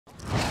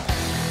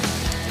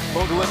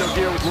Galindo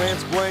here with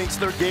Lance Blanks,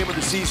 third game of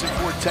the season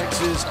for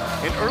Texas.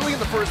 And early in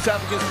the first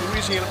half against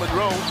Louisiana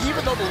Monroe,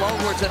 even though the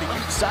Longhorns had a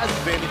huge size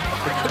advantage,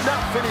 they could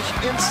not finish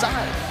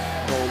inside.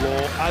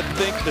 I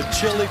think the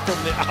chili from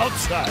the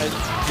outside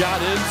got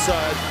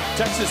inside.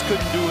 Texas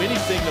couldn't do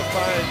anything to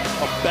find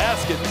a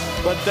basket,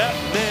 but that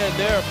man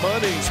there,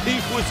 Munnings, he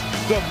was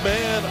the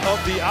man of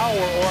the hour,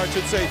 or I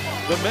should say,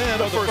 the man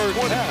of the first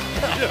 20.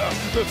 Half. Yeah,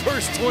 the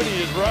first 20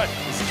 is right.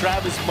 It's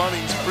Travis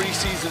Munnings,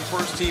 preseason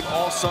first team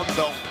All-Sun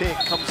Belt pick,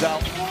 comes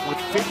out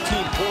with 15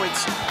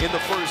 points in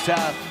the first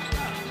half.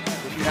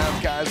 Then you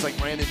have guys like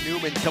Brandon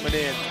Newman coming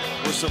in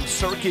with some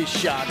circus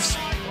shots.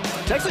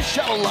 Texas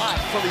shot a lot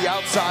from the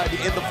outside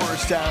in the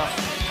first half.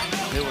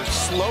 They were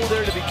slow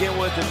there to begin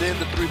with, and then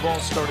the three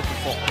balls started to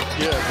fall.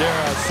 Yeah, dare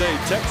I say,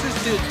 Texas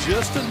did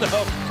just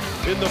enough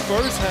in the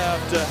first half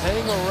to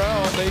hang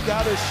around. They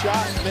got a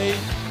shot made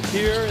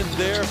here and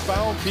there,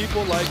 found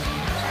people like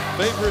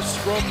favorites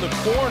from the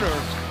corner.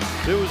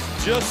 It was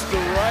just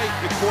the right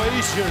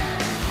equation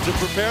to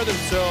prepare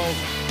themselves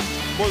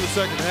for the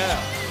second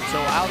half. So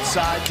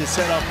outside to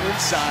set up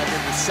inside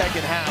in the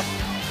second half.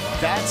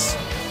 That's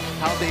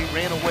how they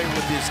ran away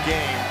with this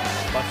game,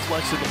 by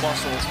flexing the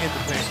muscles in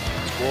the paint.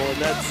 Well, in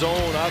that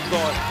zone, I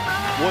thought,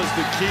 was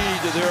the key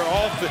to their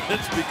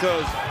offense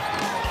because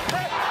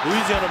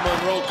Louisiana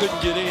Monroe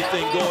couldn't get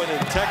anything going,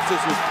 and Texas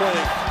was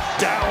playing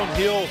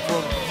downhill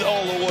from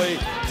all the way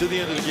to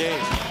the end of the game.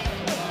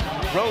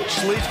 Roach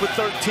leads with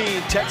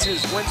 13.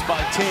 Texas wins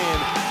by 10.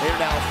 They are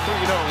now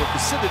 3-0 with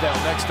the Citadel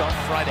next on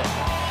Friday.